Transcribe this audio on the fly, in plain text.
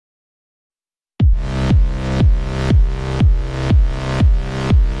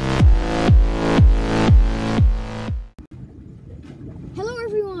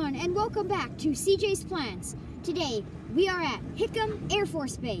back to CJ's Plants. Today we are at Hickam Air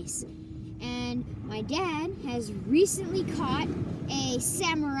Force Base, and my dad has recently caught a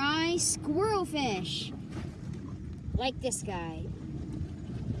samurai squirrel fish, like this guy.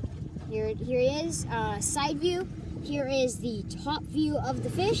 Here he is, side view. Here is the top view of the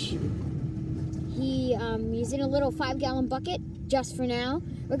fish. He's in a little 5-gallon bucket just for now.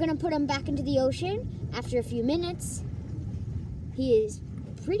 We're gonna put him back into the ocean after a few minutes. He is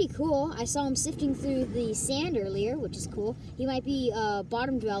pretty cool. I saw him sifting through the sand earlier, which is cool. He might be a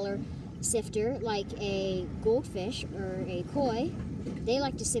bottom dweller sifter, like a goldfish or a koi. They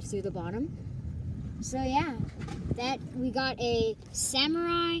like to sift through the bottom. So yeah, we got a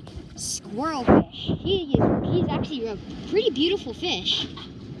samurai squirrel fish. He's actually a pretty beautiful fish.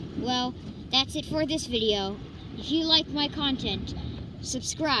 Well, that's it for this video. If you like my content,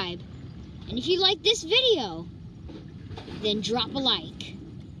 subscribe. And if you like this video, then drop a like.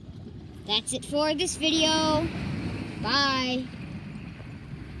 That's it for this video. Bye.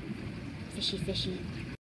 Fishy, fishy.